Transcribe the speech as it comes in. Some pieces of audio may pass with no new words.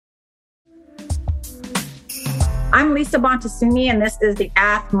I'm Lisa Bontasuni, and this is the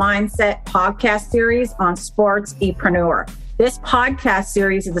AthMindset podcast series on sports-epreneur. This podcast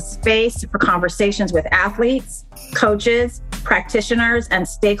series is a space for conversations with athletes, coaches, practitioners, and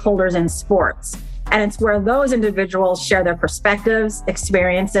stakeholders in sports. And it's where those individuals share their perspectives,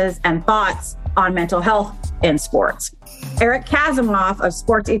 experiences, and thoughts on mental health in sports. Eric Kazimoff of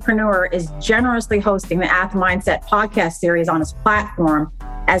Sports-epreneur is generously hosting the AthMindset podcast series on his platform,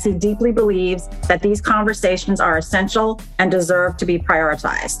 as he deeply believes that these conversations are essential and deserve to be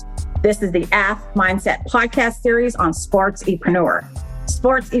prioritized. This is the AthMindset podcast series on Sports-epreneur.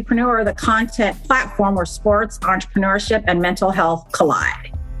 Sports-epreneur, the content platform where sports, entrepreneurship, and mental health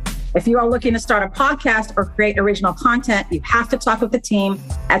collide. If you are looking to start a podcast or create original content, you have to talk with the team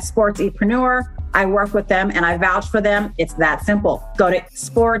at Sports-epreneur. I work with them and I vouch for them. It's that simple. Go to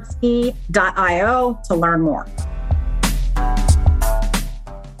sportse.io to learn more.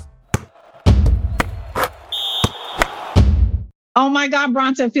 Oh my God,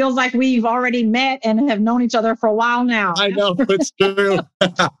 Bronson, it feels like we've already met and have known each other for a while now. I know, it's true.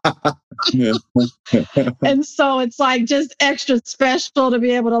 And so it's like just extra special to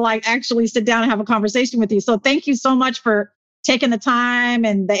be able to like actually sit down and have a conversation with you. So thank you so much for taking the time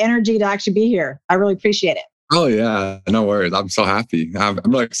and the energy to actually be here. I really appreciate it. Oh yeah, no worries. I'm so happy. I'm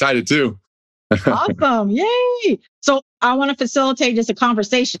really excited too. Awesome. Yay. So I want to facilitate just a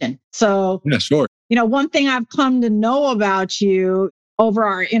conversation. So yeah, sure. One thing I've come to know about you over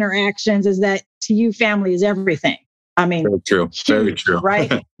our interactions is that to you, family is everything. I mean, very true. Very true.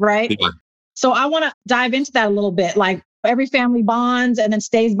 Right? Right. Yeah. So I want to dive into that a little bit. Like every family bonds and then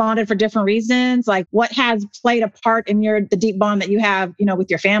stays bonded for different reasons. Like what has played a part in the deep bond that you have, with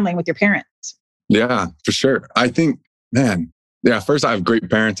your family and with your parents? Yeah, for sure. I think, first I have great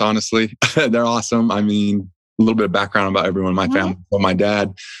parents, honestly. They're awesome. I mean, a little bit of background about everyone in my family. So my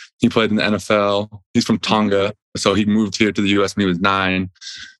dad, he played in the NFL. He's from Tonga. So he moved here to the US when he was 9.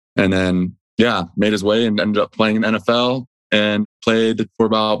 And then, made his way and ended up playing in the NFL and played for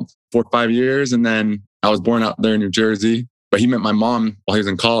about 4 or 5 years. And then I was born out there in New Jersey, but he met my mom while he was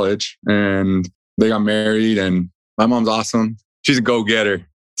in college and they got married, and my mom's awesome. She's a go-getter.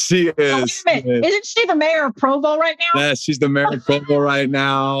 She is. Oh, wait a minute. Isn't she the mayor of Provo right now? Yeah, she's the mayor of Provo right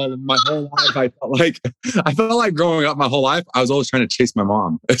now. My whole life, I felt like growing up my whole life, I was always trying to chase my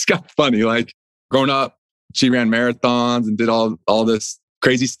mom. It's kind of funny. Like growing up, she ran marathons and did all this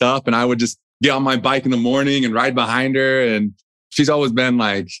crazy stuff. And I would just get on my bike in the morning and ride behind her. And she's always been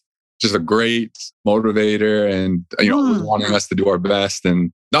like just a great motivator and, always wanting us to do our best,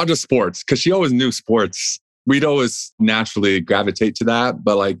 and not just sports, because she always knew sports. We'd always naturally gravitate to that,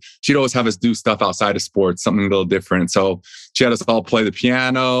 but like she'd always have us do stuff outside of sports, something a little different. So she had us all play the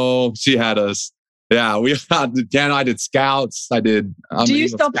piano. She had us, we had the piano. I did scouts. Do you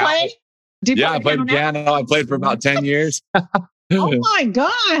still play? I played piano. I played for about 10 years. Oh my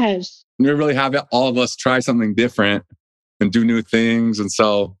gosh. We really have all of us try something different and do new things. And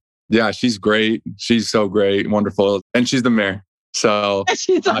so, she's great. She's so great, wonderful. And she's the mayor. So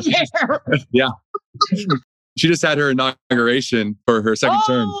she's the mayor. Yeah. She just had her inauguration for her second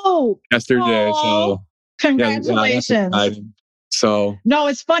term yesterday. So congratulations. So no,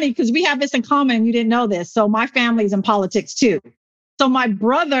 it's funny because we have this in common and you didn't know this. So my family's in politics too. So my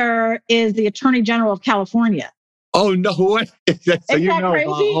brother is the Attorney General of California. Oh, no way. So you know crazy?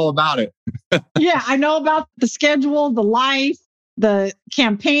 all about it. Yeah, I know about the schedule, the life, the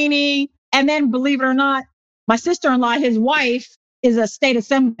campaigning. And then believe it or not, my sister-in-law, his wife, is a state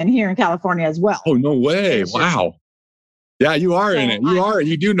assemblyman here in California as well. Oh, no way. Wow. Yeah, you are in it.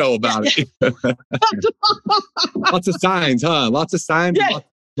 You do know about it. Lots of signs, huh? Lots of signs. Yeah.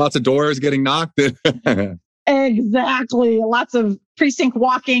 Lots of doors getting knocked. Exactly. Lots of precinct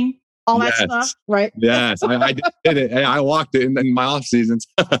walking, all that stuff, right? Yes, I did it. I walked it in my off seasons.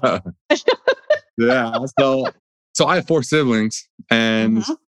 Yeah. So I have 4 siblings, and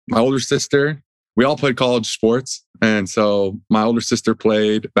my older sister, we all played college sports. And so my older sister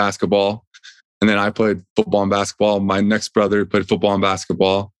played basketball, and then I played football and basketball. My next brother played football and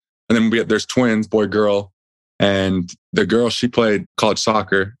basketball. And then there's twins, boy, girl. And the girl, she played college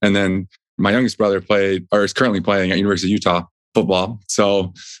soccer. And then my youngest brother is currently playing at University of Utah football.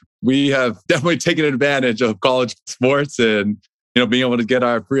 So we have definitely taken advantage of college sports and, being able to get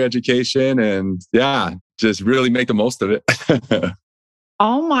our free education and just really make the most of it.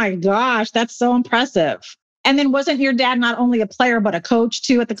 Oh my gosh, that's so impressive. And then wasn't your dad not only a player, but a coach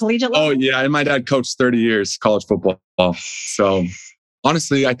too at the collegiate level? Oh yeah. And my dad coached 30 years college football. So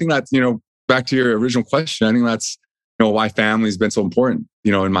honestly, I think that's, back to your original question, I think that's, why family's been so important,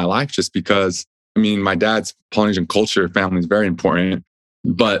 in my life, just because, my dad's Polynesian culture family is very important,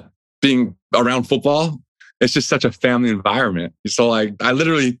 but being around football it's just such a family environment. So like, I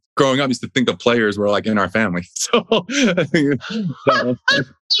literally growing up used to think the players were like in our family. So,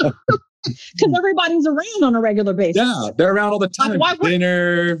 because everybody's around on a regular basis. Yeah, they're around all the time.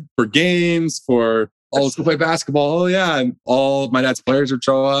 Dinner, for games, for let's go play basketball. Oh yeah, and all my dad's players would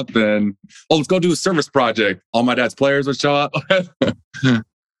show up, and let's go do a service project. All my dad's players would show up.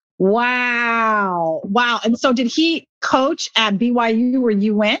 Wow. And so did he coach at BYU where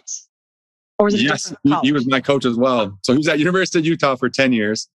you went? Or was it yes, he was my coach as well. So he was at University of Utah for 10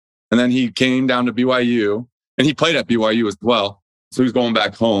 years. And then he came down to BYU and he played at BYU as well. So he was going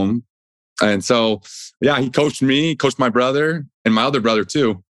back home. And so, yeah, he coached me, coached my brother and my other brother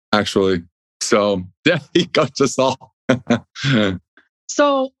too, actually. So yeah, he coached us all.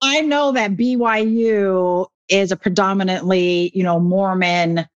 So I know that BYU is a predominantly,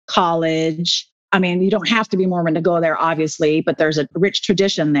 Mormon college. I mean, you don't have to be Mormon to go there, obviously, but there's a rich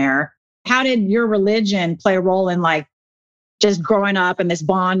tradition there. How did your religion play a role in like just growing up and this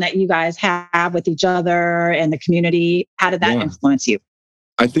bond that you guys have with each other and the community? How did that influence you?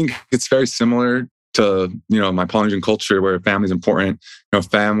 I think it's very similar to, my Polynesian culture where family is important.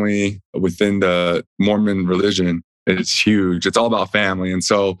 Family within the Mormon religion is huge. It's all about family. And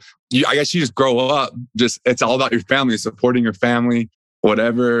so I guess you just grow up, it's all about your family, supporting your family,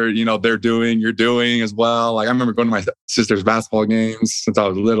 whatever, they're doing, you're doing as well. Like I remember going to my sister's basketball games since I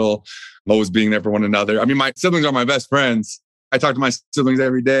was little, always being there for one another. I mean, my siblings are my best friends. I talk to my siblings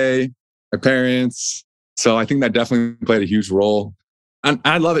every day, my parents. So I think that definitely played a huge role. And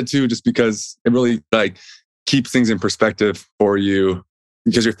I love it too, just because it really like keeps things in perspective for you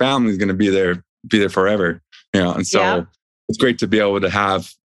because your family is going to be there forever, And so it's great to be able to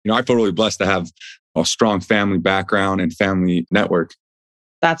have, I feel really blessed to have a strong family background and family network.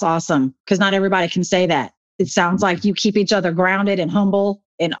 That's awesome. Because not everybody can say that. It sounds like you keep each other grounded and humble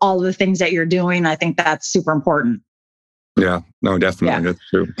in all of the things that you're doing. I think that's super important. Yeah, no, definitely. Yeah. That's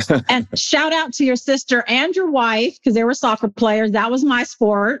true. And shout out to your sister and your wife, because they were soccer players. That was my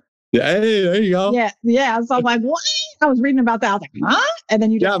sport. Yeah, hey, there you go. Yeah. So I'm like, what? I was reading about that. I was like, huh? And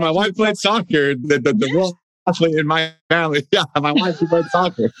then my wife played soccer. The role athlete in my family. Yeah, my wife played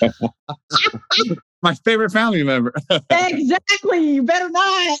soccer. My favorite family member. Exactly. You better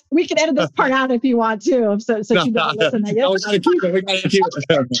not. We can edit this part out if you want to. So she doesn't listen. We gotta keep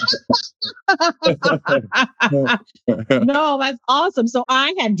it. No, that's awesome. So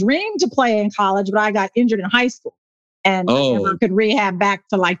I had dreamed to play in college, but I got injured in high school and I never could rehab back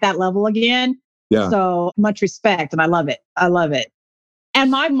to like that level again. Yeah. So much respect. And I love it. And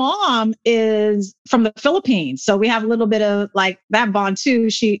my mom is from the Philippines. So we have a little bit of like that bond too.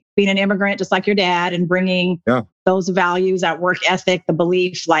 She being an immigrant, just like your dad, and bringing those values, that work ethic, the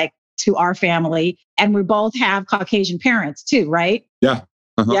belief, like to our family. And we both have Caucasian parents too, right? Yeah.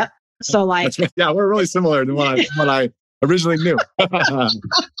 Uh-huh. Yep. So like, we're really similar to what I originally knew.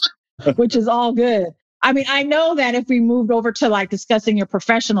 Which is all good. I mean, I know that if we moved over to like discussing your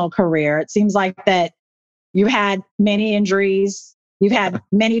professional career, it seems like that you had many injuries. You've had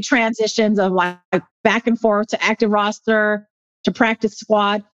many transitions of like back and forth to active roster, to practice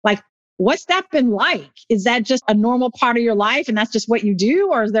squad. Like, what's that been like? Is that just a normal part of your life and that's just what you do?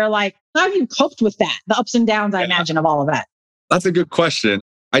 Or is there like, how have you coped with that? The ups and downs, I imagine, of all of that. That's a good question.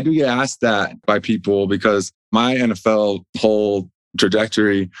 I do get asked that by people because my NFL whole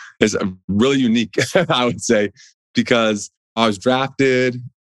trajectory is really unique, I would say, because I was drafted,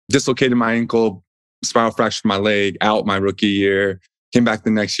 dislocated my ankle, spiral fractured my leg out my rookie year. Came back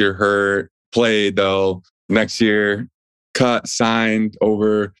the next year hurt, played though. Next year, cut, signed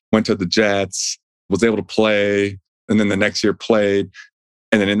over, went to the Jets, was able to play. And then the next year played.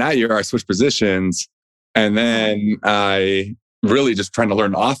 And then in that year, I switched positions. And then I really just trying to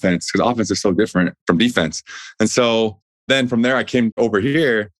learn offense because offense is so different from defense. And so then from there, I came over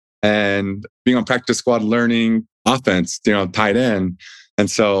here and being on practice squad, learning offense, tight end. And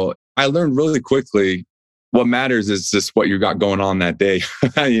so I learned really quickly what matters is just what you got going on that day.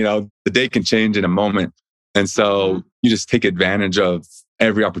 The day can change in a moment. And so you just take advantage of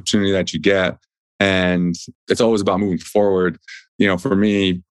every opportunity that you get. And it's always about moving forward. For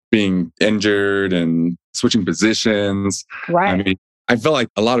me, being injured and switching positions. Right. I mean, I feel like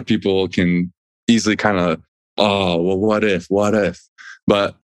a lot of people can easily kind of, what if?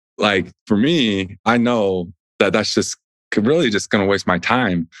 But like for me, I know that that's just really just going to waste my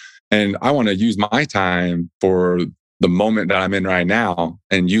time. And I want to use my time for the moment that I'm in right now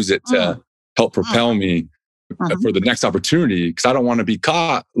and use it to help propel me for the next opportunity. Because I don't want to be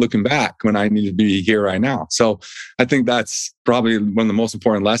caught looking back when I need to be here right now. So I think that's probably one of the most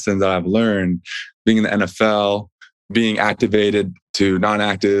important lessons that I've learned being in the NFL, being activated to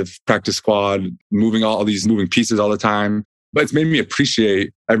non-active practice squad, moving all these moving pieces all the time. But it's made me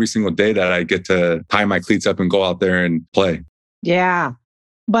appreciate every single day that I get to tie my cleats up and go out there and play. Yeah.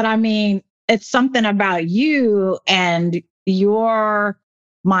 But I mean, it's something about you and your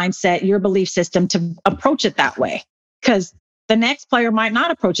mindset, your belief system to approach it that way. Because the next player might not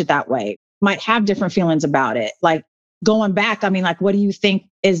approach it that way, might have different feelings about it. Like going back, I mean, like, what do you think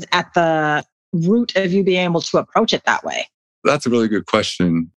is at the root of you being able to approach it that way? That's a really good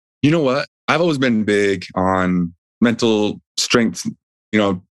question. You know what? I've always been big on mental strength,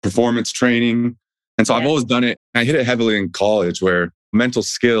 performance training. And so I've always done it. I hit it heavily in college where mental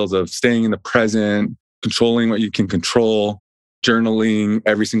skills of staying in the present, controlling what you can control, journaling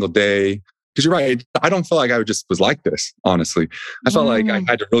every single day. Because you're right. I don't feel like I just was like this, honestly. I felt like I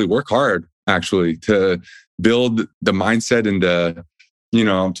had to really work hard, actually, to build the mindset and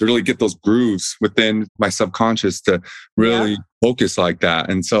to really get those grooves within my subconscious to really focus like that.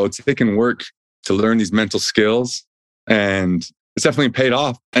 And so it's taken work to learn these mental skills, and it's definitely paid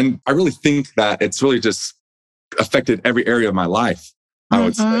off. And I really think that it's really just affected every area of my life, I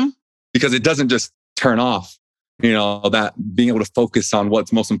would say, because it doesn't just turn off, that being able to focus on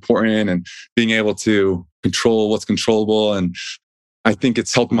what's most important and being able to control what's controllable. And I think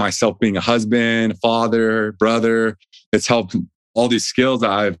it's helped myself being a husband, father, brother. It's helped all these skills that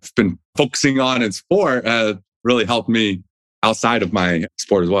I've been focusing on in sport have really helped me outside of my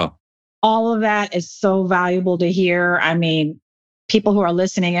sport as well. All of that is so valuable to hear. I mean, people who are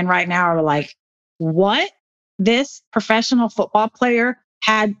listening in right now are like, what? This professional football player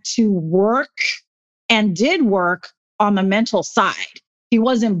had to work and did work on the mental side. He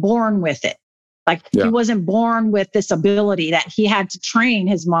wasn't born with it. He wasn't born with this ability that he had to train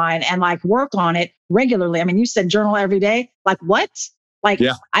his mind and work on it regularly. I mean, you said journal every day. What? I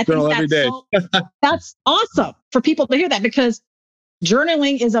think that's awesome for people to hear that, because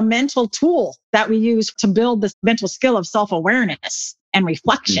journaling is a mental tool that we use to build this mental skill of self-awareness and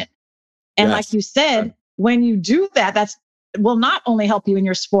reflection. And like you said, when you do that, that's will not only help you in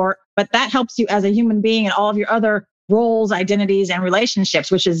your sport, but that helps you as a human being and all of your other roles, identities, and relationships,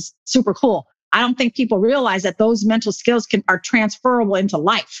 which is super cool. I don't think people realize that those mental skills are transferable into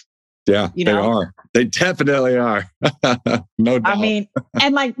life. Yeah, they are. They definitely are. No doubt. I mean,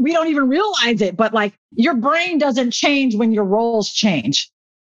 and we don't even realize it, but your brain doesn't change when your roles change.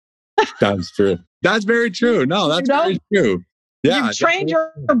 That's true. That's very true. No, that's very true. Yeah. You've trained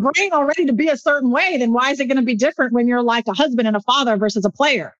your brain already to be a certain way. Then why is it going to be different when you're like a husband and a father versus a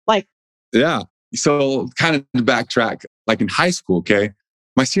player? Yeah. So kind of to backtrack, in high school, okay?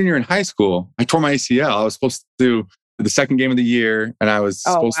 My senior year in high school, I tore my ACL. I was supposed to do the second game of the year, and I was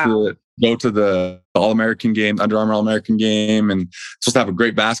supposed to go to the All-American game, Under Armour All-American game, and supposed to have a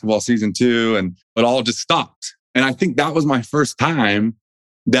great basketball season too. And it all just stopped. And I think that was my first time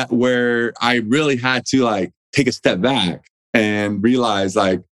where I really had to take a step back and realize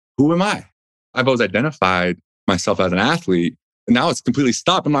who am I? I've always identified myself as an athlete, and now it's completely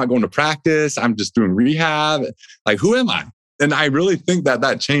stopped. I'm not going to practice. I'm just doing rehab. Who am I? And I really think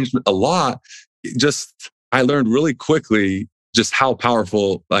that changed a lot. I learned really quickly just how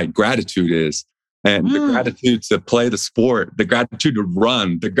powerful gratitude is, and the gratitude to play the sport, the gratitude to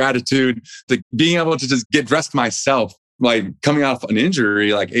run, the gratitude to being able to just get dressed myself. Coming off an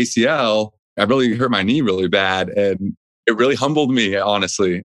injury like ACL, I really hurt my knee really bad, and it really humbled me,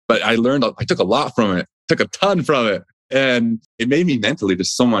 honestly. But I took a lot from it, took a ton from it. And it made me mentally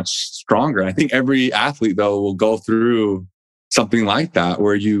just so much stronger. I think every athlete, though, will go through something like that,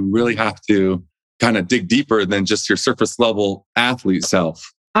 where you really have to kind of dig deeper than just your surface level athlete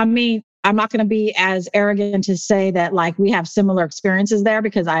self. I mean, I'm not going to be as arrogant to say that we have similar experiences there,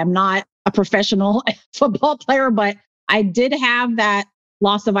 because I am not a professional football player, but I did have that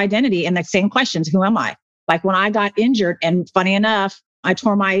loss of identity and the same questions. Who am I? When I got injured, and funny enough, I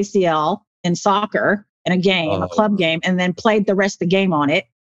tore my ACL in soccer in a game, a club game, and then played the rest of the game on it.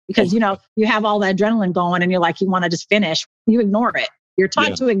 Because, you have all that adrenaline going and you're you want to just finish. You ignore it. You're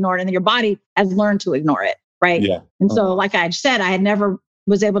taught to ignore it, and your body has learned to ignore it. Right. Yeah. And so, like I said, I had never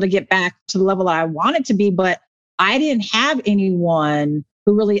was able to get back to the level that I wanted to be, but I didn't have anyone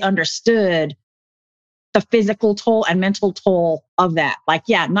who really understood the physical toll and mental toll of that.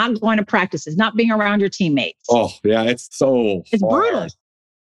 Not going to practices, not being around your teammates. Oh, yeah. It's brutal.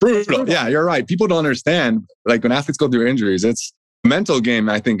 Brutal. Yeah, you're right. People don't understand. When athletes go through injuries, it's mental game,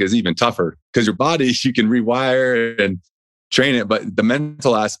 I think, is even tougher, because your body, you can rewire and train it. But the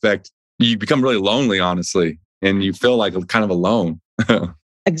mental aspect, you become really lonely, honestly, and you feel kind of alone.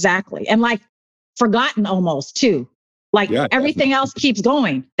 Exactly. And forgotten almost too. Everything else keeps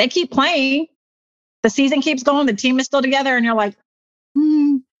going. They keep playing. The season keeps going. The team is still together. And you're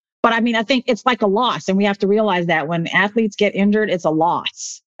But I mean, I think it's like a loss. And we have to realize that when athletes get injured, it's a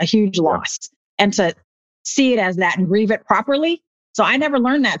loss, a huge loss. And to see it as that and grieve it properly. So I never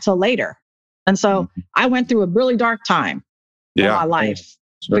learned that till later. And so I went through a really dark time in my life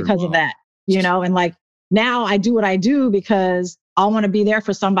because of that, and like now I do what I do because I want to be there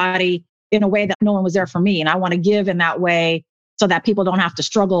for somebody in a way that no one was there for me. And I want to give in that way so that people don't have to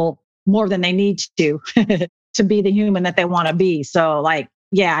struggle more than they need to, to be the human that they want to be. So like,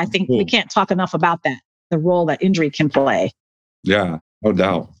 yeah, I think we can't talk enough about that, the role that injury can play. Yeah, no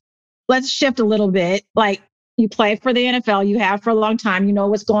doubt. Let's shift a little bit. Like you play for the NFL, you have for a long time, you know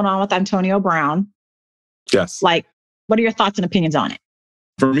what's going on with Antonio Brown. Yes. Like, what are your thoughts and opinions on it?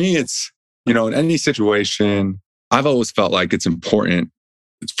 For me, it's, in any situation, I've always felt like it's important,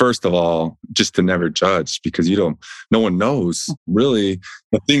 first of all, just to never judge because no one knows really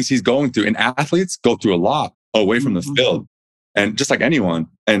the things he's going through. And athletes go through a lot away from the field. And just like anyone.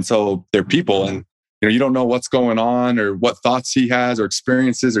 And so they're people and, you don't know what's going on or what thoughts he has or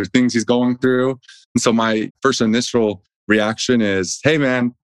experiences or things he's going through. And so my first initial reaction is, hey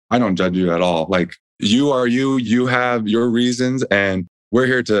man, I don't judge you at all. Like you are you have your reasons and we're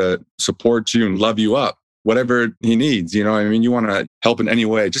here to support you and love you up, whatever he needs. You want to help in any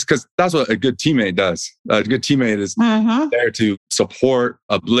way just because that's what a good teammate does. A good teammate is there to support,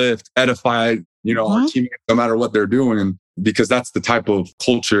 uplift, edify, our teammates, no matter what they're doing. Because that's the type of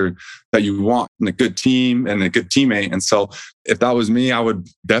culture that you want in a good team and a good teammate. And so if that was me, I would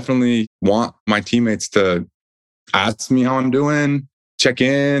definitely want my teammates to ask me how I'm doing, check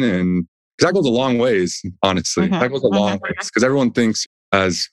in. And because that goes a long ways, honestly. That goes a long ways because everyone thinks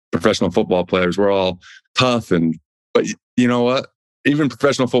as professional football players, we're all tough. But you know what? Even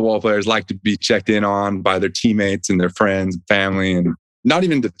professional football players like to be checked in on by their teammates and their friends and family, and not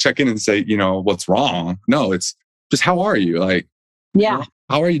even to check in and say, what's wrong. No, it's just how are you? Like,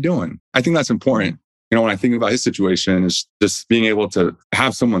 how are you doing? I think that's important. When I think about his situation, is just being able to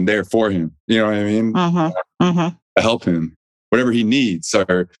have someone there for him. You know what I mean? To help him, whatever he needs,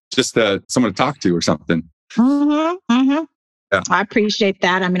 or just someone to talk to or something. Yeah. I appreciate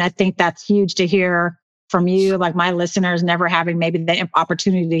that. I mean, I think that's huge to hear from you, like my listeners never having maybe the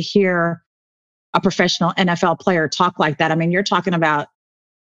opportunity to hear a professional NFL player talk like that. I mean, you're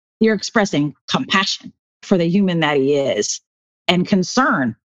expressing compassion for the human that he is and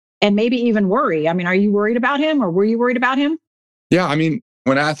concern and maybe even worry. I mean, are you worried about him or were you worried about him? Yeah. I mean,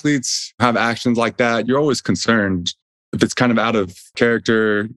 when athletes have actions like that, you're always concerned if it's kind of out of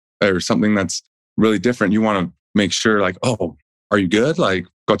character or something that's really different. You want to make sure like, oh, are you good? Like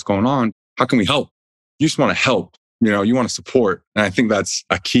what's going on? How can we help? You just want to help, you want to support. And I think that's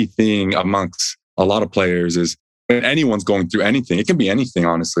a key thing amongst a lot of players is when anyone's going through anything, it can be anything,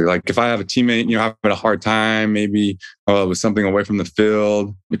 honestly. Like if I have a teammate, having a hard time, maybe with something away from the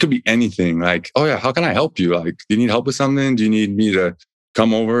field, it could be anything. Like, oh yeah, how can I help you? Like, do you need help with something? Do you need me to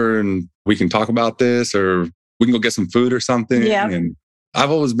come over and we can talk about this, or we can go get some food or something? Yeah. And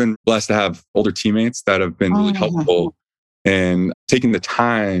I've always been blessed to have older teammates that have been really helpful and taking the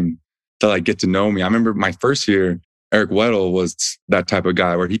time to like get to know me. I remember my first year, Eric Weddle was that type of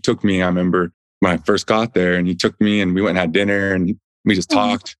guy where he took me, I remember when I first got there and he took me and we went and had dinner and we just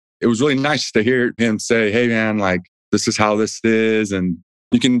talked. It was really nice to hear him say, hey man, like this is how this is. And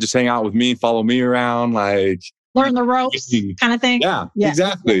you can just hang out with me, follow me around, like learn the ropes kind of thing. Yeah,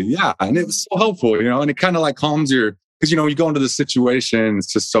 exactly. Yeah. And it was so helpful, and it kind of like calms because, you go into the situation,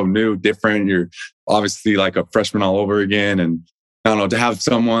 it's just so new, different. You're obviously like a freshman all over again. And I don't know, to have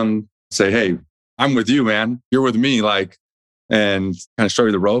someone say, hey, I'm with you, man. You're with me. Like, and kind of show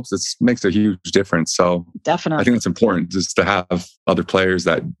you the ropes, it makes a huge difference. So definitely, I think it's important just to have other players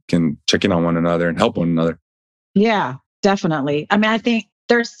that can check in on one another and help one another. Yeah, definitely. I mean, I think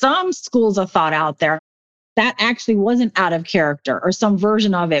there's some schools of thought out there that actually wasn't out of character or some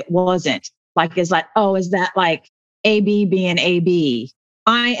version of it wasn't. Like, is that like AB being AB?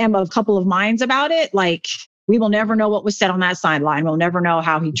 I am of a couple of minds about it. Like, we will never know what was said on that sideline. We'll never know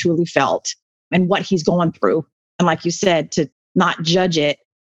how he truly felt and what he's going through. And like you said, to not judge it.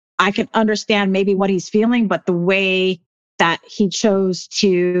 I can understand maybe what he's feeling, but the way that he chose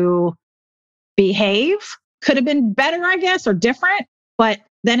to behave could have been better, I guess, or different. But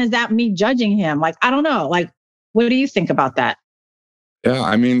then is that me judging him? Like, I don't know. Like, what do you think about that? Yeah,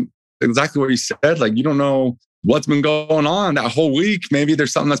 I mean, exactly what you said. Like, you don't know what's been going on that whole week. Maybe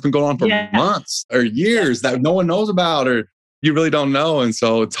there's something that's been going on for months or years that no one knows about, or you really don't know. And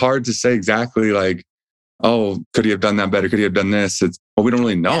so it's hard to say exactly like, oh, could he have done that better? Could he have done this? We don't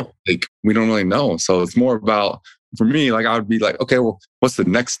really know. Like, we don't really know. So it's more about, for me, like I would be like, okay, well, what's the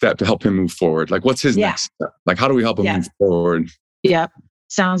next step to help him move forward? Like, what's his next step? Like, how do we help him move forward? Yep.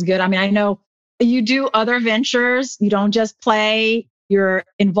 Sounds good. I mean, I know you do other ventures. You don't just play. You're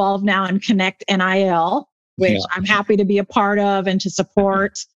involved now in Connect NIL, which I'm happy to be a part of and to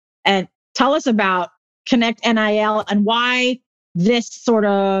support. And tell us about Connect NIL and why this sort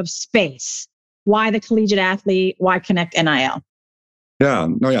of space, why the collegiate athlete, why Connect NIL? Yeah,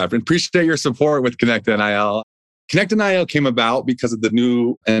 no, yeah. I appreciate your support with Connect NIL. Connect NIL came about because of the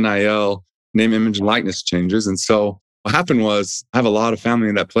new NIL name, image, and likeness changes. And so what happened was I have a lot of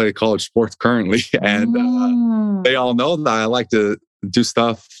family that play college sports currently, and they all know that I like to do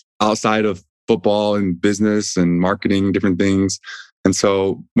stuff outside of football and business and marketing, different things. And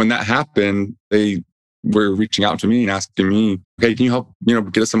so when that happened, they were reaching out to me and asking me, "Hey, can you help,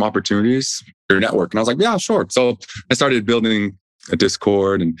 get us some opportunities for your network?" And I was like, "Yeah, sure." So I started building a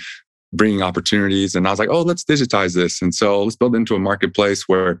Discord and bringing opportunities. And I was like, "Oh, let's digitize this." And so let's build it into a marketplace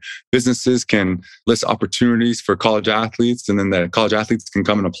where businesses can list opportunities for college athletes. And then the college athletes can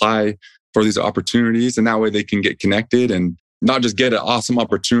come and apply for these opportunities. And that way they can get connected and not just get an awesome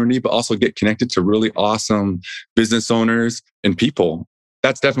opportunity, but also get connected to really awesome business owners and people.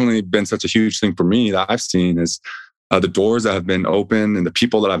 That's definitely been such a huge thing for me that I've seen is the doors that have been open and the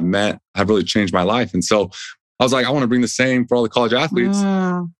people that I've met have really changed my life. And so I was like, I want to bring the same for all the college athletes.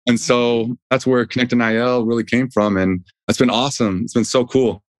 And so that's where Connect NIL really came from. And it's been awesome. It's been so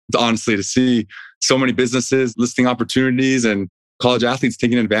cool, honestly, to see so many businesses listing opportunities and college athletes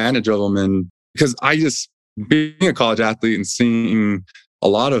taking advantage of them. And because being a college athlete and seeing a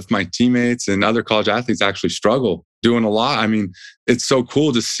lot of my teammates and other college athletes actually struggle doing a lot. I mean, it's so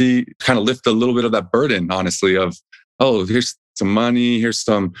cool to see kind of lift a little bit of that burden, honestly, of, oh, here's some money, here's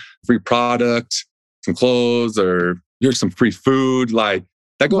some free product, some clothes, or here's some free food. Like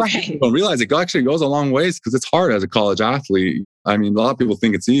that goes, Right. People don't realize it actually goes a long ways because it's hard as a college athlete. I mean, a lot of people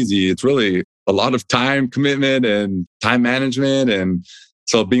think it's easy. It's really a lot of time commitment and time management. And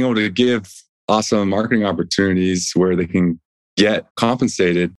so being able to give awesome marketing opportunities where they can get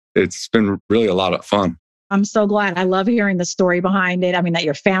compensated, it's been really a lot of fun. I'm so glad. I love hearing the story behind it. I mean, that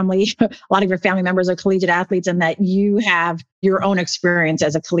your family, a lot of your family members are collegiate athletes and that you have your own experience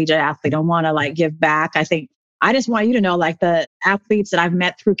as a collegiate athlete and want to give back. I just want you to know, the athletes that I've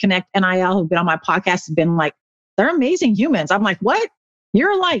met through Connect NIL who've been on my podcast have been they're amazing humans. I'm like, what?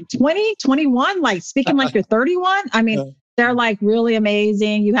 You're 20, 21, speaking like you're 31. I mean, they're really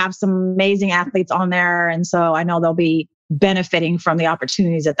amazing. You have some amazing athletes on there. And so I know they'll be benefiting from the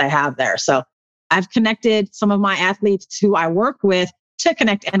opportunities that they have there. So I've connected some of my athletes who I work with to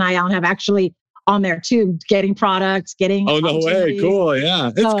Connect NIL and have actually on there too, getting products, getting. Oh, no way. Cool.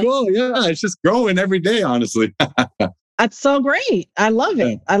 Yeah. It's cool. Yeah. It's just growing every day, honestly. That's so great. I love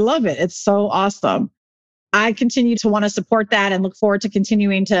it. I love it. It's so awesome. I continue to want to support that and look forward to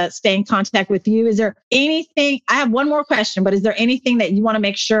continuing to stay in contact with you. Is there anything, I have one more question, but is there anything that you want to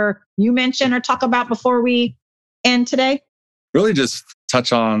make sure you mention or talk about before we end today? Really just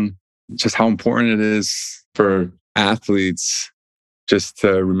touch on just how important it is for athletes just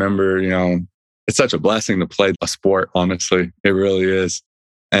to remember, it's such a blessing to play a sport, honestly. It really is.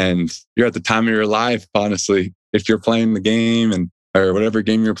 And you're at the time of your life, honestly, if you're playing the game or whatever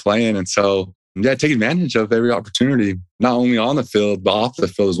game you're playing. And so, take advantage of every opportunity, not only on the field, but off the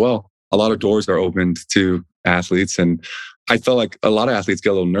field as well. A lot of doors are opened to athletes. And I feel like a lot of athletes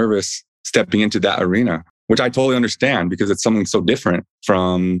get a little nervous stepping into that arena, which I totally understand because it's something so different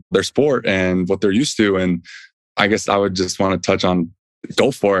from their sport and what they're used to. And I guess I would just want to touch on,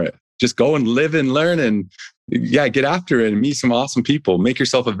 go for it. Just go and live and learn and get after it and meet some awesome people. Make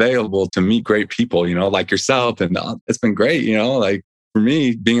yourself available to meet great people, like yourself. And it's been great, for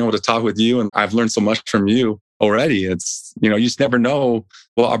me, being able to talk with you, and I've learned so much from you already. It's, you just never know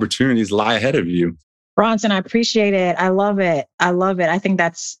what opportunities lie ahead of you. Bronson, I appreciate it. I love it. I think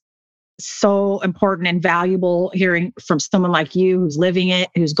that's so important and valuable hearing from someone like you who's living it,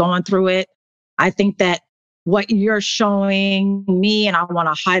 who's going through it. I think that what you're showing me, and I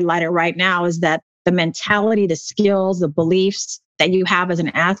want to highlight it right now, is that the mentality, the skills, the beliefs that you have as an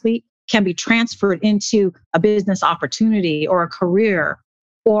athlete can be transferred into a business opportunity or a career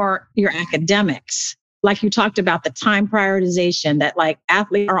or your academics. Like you talked about the time prioritization that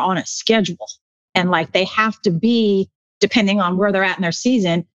athletes are on a schedule and they have to be, depending on where they're at in their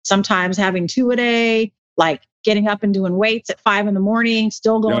season, sometimes having 2 a day, getting up and doing weights at 5 a.m,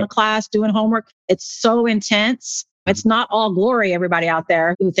 still going to class, doing homework. It's so intense. It's not all glory, everybody out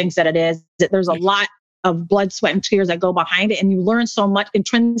there who thinks that it is. There's a lot of blood, sweat, and tears that go behind it. And you learn so much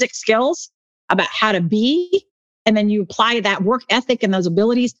intrinsic skills about how to be. And then you apply that work ethic and those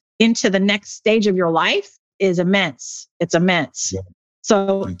abilities into the next stage of your life is immense. It's immense. Yeah.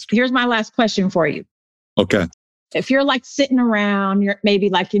 So here's my last question for you. Okay. If you're like sitting around, you're maybe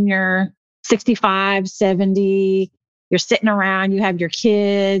like in your 65, 70, you're sitting around, you have your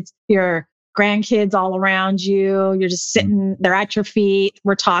kids, your grandkids all around you, you're just sitting, they're at your feet,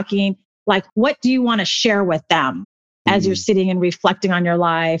 we're talking. Like, what do you want to share with them as you're sitting and reflecting on your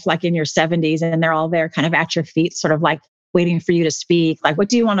life, like in your 70s, and they're all there kind of at your feet, sort of like waiting for you to speak? Like, what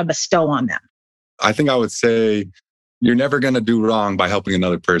do you want to bestow on them? I think I would say you're never going to do wrong by helping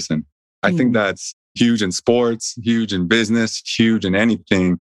another person. I think that's huge in sports, huge in business, huge in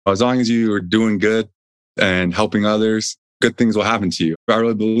anything. As long as you are doing good and helping others, good things will happen to you. I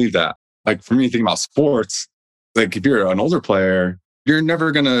really believe that. Like for me, thinking about sports, like if you're an older player, you're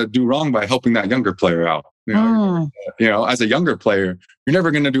never going to do wrong by helping that younger player out. You know, as a younger player, you're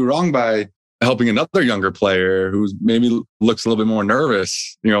never going to do wrong by helping another younger player who maybe looks a little bit more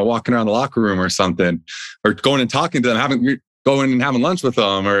nervous, you know, walking around the locker room or something, or going and talking to them, going and having lunch with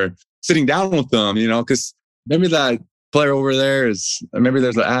them or sitting down with them, you know, because maybe that player over there maybe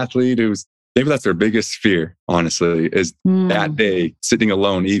there's an athlete maybe that's their biggest fear, honestly, is that day sitting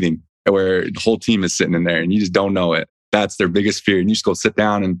alone eating, where the whole team is sitting in there and you just don't know it. That's their biggest fear. And you just go sit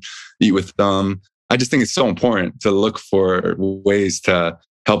down and eat with them. I just think it's so important to look for ways to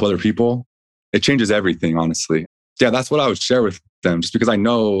help other people. It changes everything, honestly. Yeah, that's what I would share with them, just because I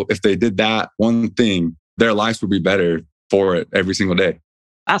know if they did that one thing, their lives would be better for it every single day.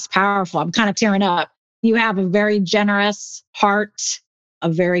 That's powerful. I'm kind of tearing up. You have a very generous heart, a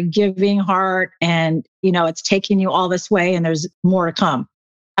very giving heart, and, you know, it's taking you all this way and there's more to come.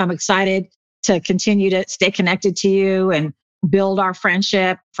 I'm excited to continue to stay connected to you and build our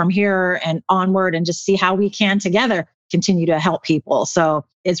friendship from here and onward and just see how we can together continue to help people. So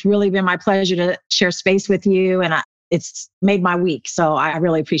it's really been my pleasure to share space with you, and it's made my week. So I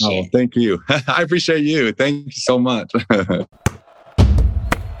really appreciate it. Thank you. I appreciate you. Thank you so much.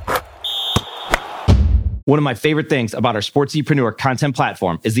 One of my favorite things about our Sportsepreneur content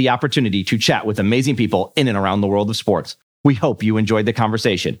platform is the opportunity to chat with amazing people in and around the world of sports. We hope you enjoyed the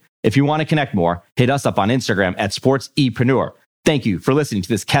conversation. If you want to connect more, hit us up on Instagram at Sportsepreneur. Thank you for listening to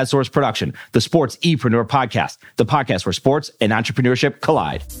this CADSource production, the Sportsepreneur podcast, the podcast where sports and entrepreneurship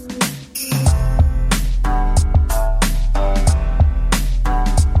collide.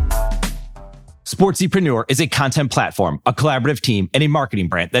 Sportsepreneur is a content platform, a collaborative team, and a marketing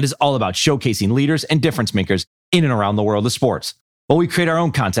brand that is all about showcasing leaders and difference makers in and around the world of sports. While we create our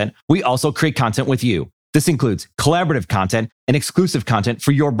own content, we also create content with you. This includes collaborative content and exclusive content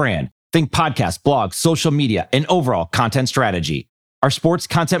for your brand. Think podcasts, blogs, social media, and overall content strategy. Our sports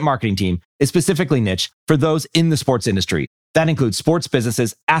content marketing team is specifically niche for those in the sports industry. That includes sports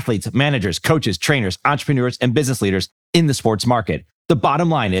businesses, athletes, managers, coaches, trainers, entrepreneurs, and business leaders in the sports market. The bottom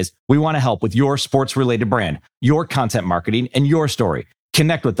line is we want to help with your sports-related brand, your content marketing, and your story.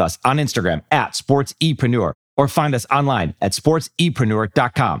 Connect with us on Instagram at Sportsepreneur or find us online at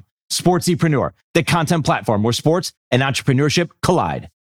sportsepreneur.com. Sportsepreneur, the content platform where sports and entrepreneurship collide.